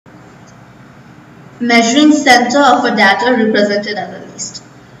Measuring center of a data represented as a list.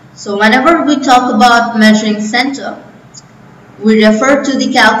 So whenever we talk about measuring center, we refer to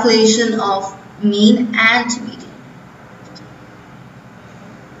the calculation of mean and median,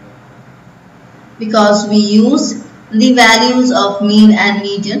 because we use the values of mean and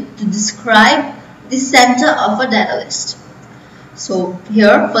median to describe the center of a data list. So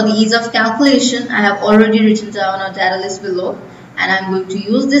here, for the ease of calculation, I have already written down a data list below, and I'm going to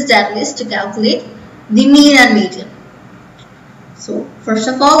use this data list to calculate the mean and median. So first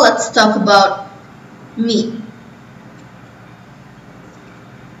of all, let's talk about mean.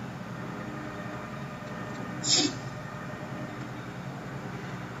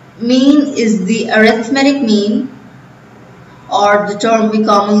 Mean is the arithmetic mean, or the term we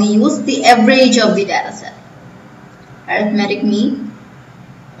commonly use, the average of the data set. Arithmetic mean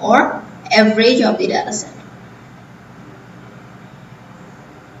or average of the data set.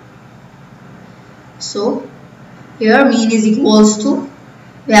 So here mean is equals to,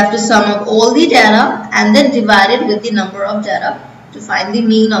 we have to sum up all the data and then divide it with the number of data to find the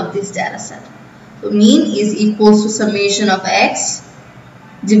mean of this data set. So mean is equals to summation of x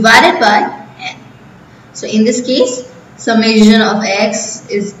divided by n. So in this case, summation of x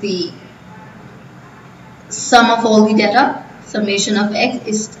is the sum of all the data. Summation of x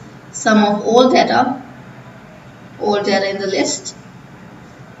is sum of all data in the list,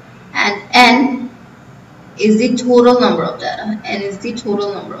 and n is the total number of data. N is the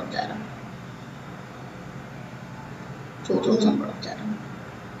total number of data. Total number of data.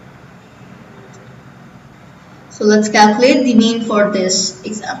 So let's calculate the mean for this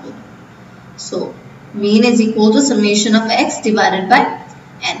example. So mean is equal to summation of x divided by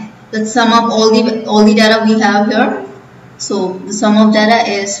n. Let's sum up all the data we have here. So the sum of data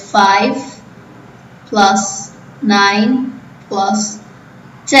is 5 plus 9 plus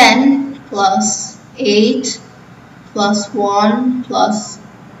 10 plus 8 plus 1 plus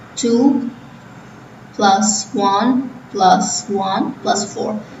 2 plus 1 plus 1 plus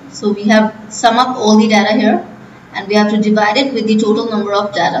 4. So we have sum up all the data here, and we have to divide it with the total number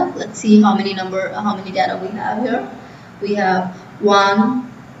of data. Let's see how many data we have here. We have 1,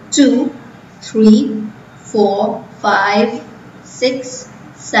 2, 3, 4, 5, 6,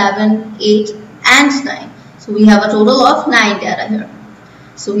 7, 8 and 9. So we have a total of 9 data here.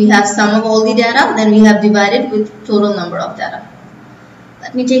 So we have sum of all the data, then we have divided with total number of data.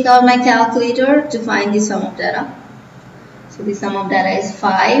 Let me take out my calculator to find the sum of data. So the sum of data is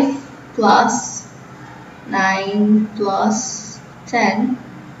 5 plus 9 plus 10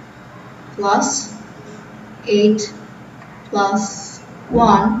 plus 8 plus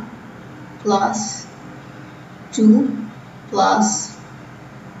 1 plus 2 plus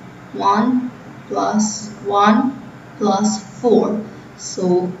 1 plus 1 plus 4.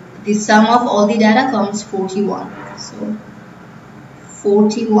 So the sum of all the data comes 41. So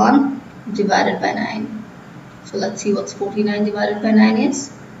 41 divided by 9. So let's see what's 49 divided by 9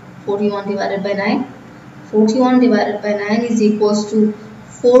 is. 41 divided by 9. 41 divided by 9 is equals to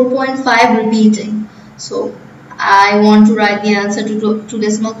 4.5 repeating. So I want to write the answer to two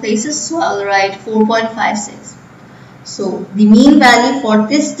decimal places, so I'll write 4.56. So the mean value for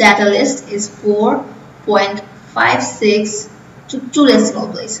this data list is 4.56 to 2 decimal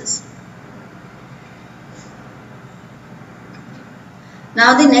places.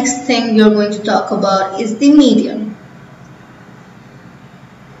 Now the next thing we are going to talk about is the median.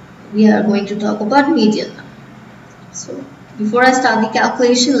 We are going to talk about median now. So before I start the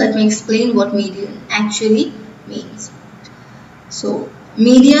calculation, let me explain what median actually means. So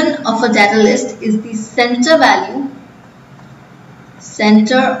median of a data list is the center value,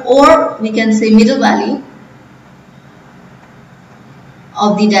 or we can say middle value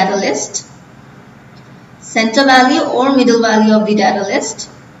of the data list, center value or middle value of the data list,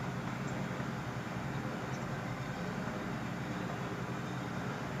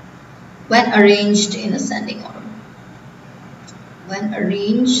 when arranged in ascending order. When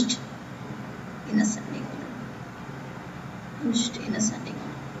arranged in ascending order.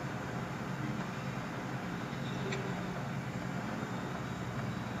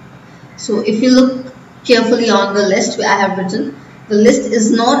 So if you look carefully on the list where I have written, the list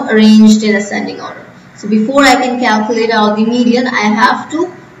is not arranged in ascending order. So before I can calculate out the median, I have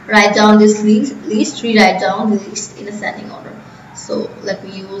to write down this list, rewrite down the list in ascending order. So let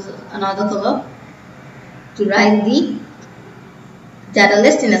me use another color to write the data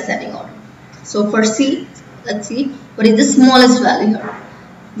list in ascending order. So for C, let's see what is the smallest value here.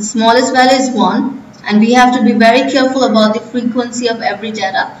 The smallest value is 1, and we have to be very careful about the frequency of every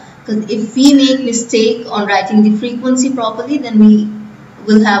data, because if we make mistake on writing the frequency properly, then we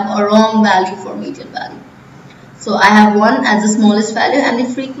will have a wrong value for median value. So I have 1 as the smallest value and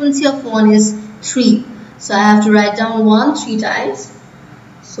the frequency of 1 is 3. So I have to write down 1 3 times.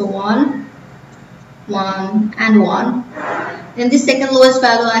 So 1, 1 and 1. Then the second lowest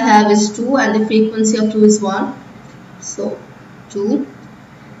value I have is 2 and the frequency of 2 is 1. So 2.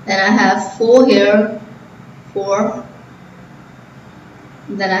 Then I have 4 here, 4.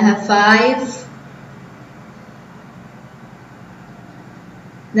 Then I have 5.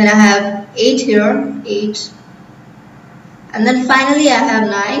 Then I have 8 here, 8. And then finally I have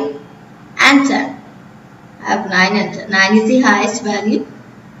 9 and 10. I have 9 and 10. 9 is the highest value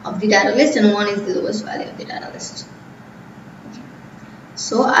of the data list and 1 is the lowest value of the data list. Okay.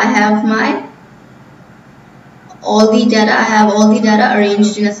 So I have all the data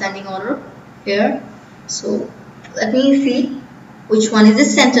arranged in ascending order here. So let me see which one is the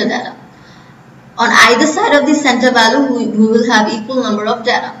center data. On either side of the center value we will have equal number of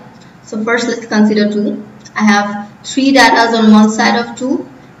data. So first let's consider 2. I have 3 data on one side of 2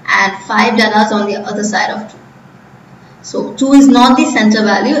 and 5 data on the other side of 2. So 2 is not the center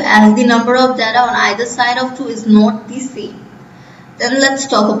value as the number of data on either side of 2 is not the same. Then let's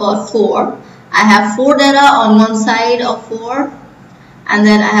talk about 4. I have 4 data on one side of 4 and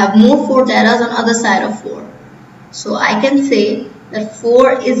then I have more 4 data on other side of 4. So I can say that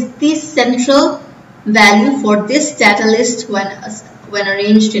 4 is the central value for this data list when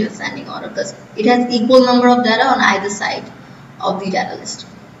arranged in ascending order because it has equal number of data on either side of the data list,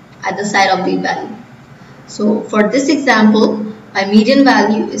 either side of the value. So for this example, my median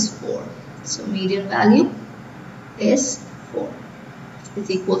value is 4. So median value is 4, is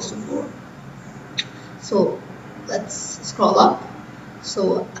equals to 4. So let's scroll up.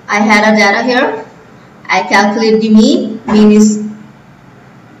 So I had a data here. I calculate the mean. Mean is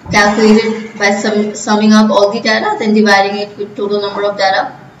calculated by summing up all the data, then dividing it with total number of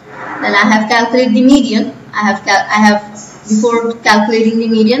data. Then I have calculated the median. I have before calculating the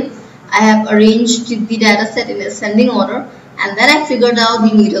median, I have arranged the data set in ascending order, and then I figured out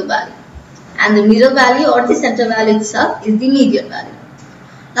the middle value. And the middle value or the center value itself is the median value.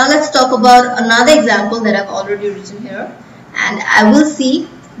 Now let's talk about another example that I've already written here, and I will see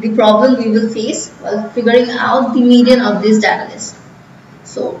the problem we will face while figuring out the median of this data list.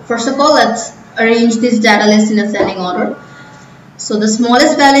 So first of all, let's arrange this data list in ascending order. So the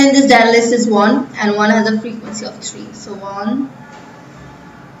smallest value in this data list is 1 and 1 has a frequency of 3. So 1,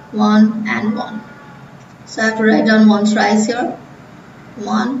 1 and 1. So I have to write down 1 thrice here.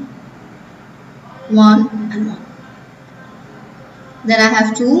 1, 1 and 1. Then I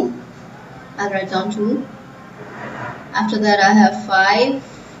have 2. I'll write down 2. After that I have 5.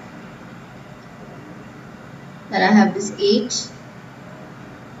 Then I have this 8.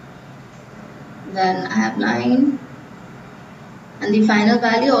 Then I have 9. And the final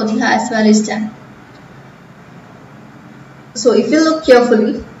value or the highest value is 10. So if you look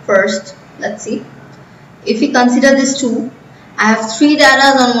carefully, first let's see. If we consider this 2, I have 3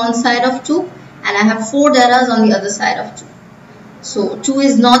 data on one side of 2 and I have 4 data on the other side of 2. So 2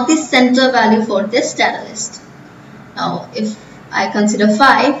 is not the center value for this data list. Now if I consider 5,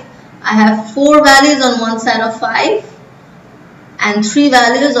 I have 4 values on one side of 5 and 3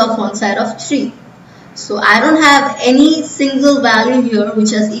 values of one side of 3. So I don't have any single value here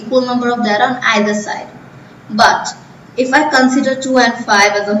which has equal number of data on either side. But if I consider 2 and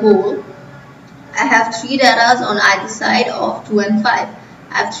 5 as a whole, I have 3 data on either side of 2 and 5.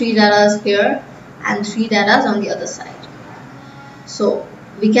 I have 3 data here and 3 data on the other side. So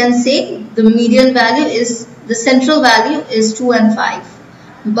we can say the median value is, the central value is 2 and 5.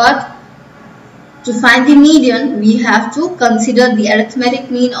 But to find the median, we have to consider the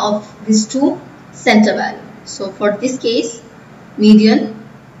arithmetic mean of these two center values. So for this case, median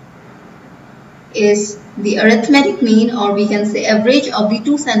is the arithmetic mean, or we can say average of the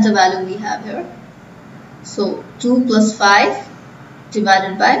two center value we have here. So 2 plus 5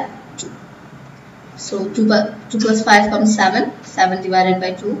 divided by 2. So 2 plus 5 comes 7. 7 divided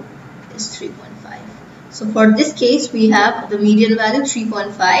by 2 is 3.5. So for this case, we have the median value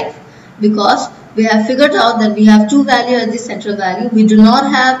 3.5 because we have figured out that we have two values as the central value. We do not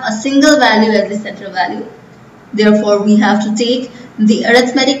have a single value as the central value. Therefore, we have to take the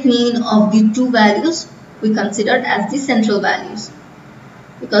arithmetic mean of the two values we considered as the central values.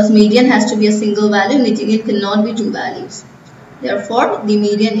 Because median has to be a single value, meaning it cannot be two values. Therefore, the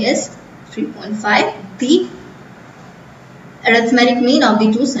median is 3.5, the arithmetic mean of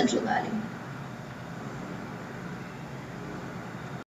the two central values.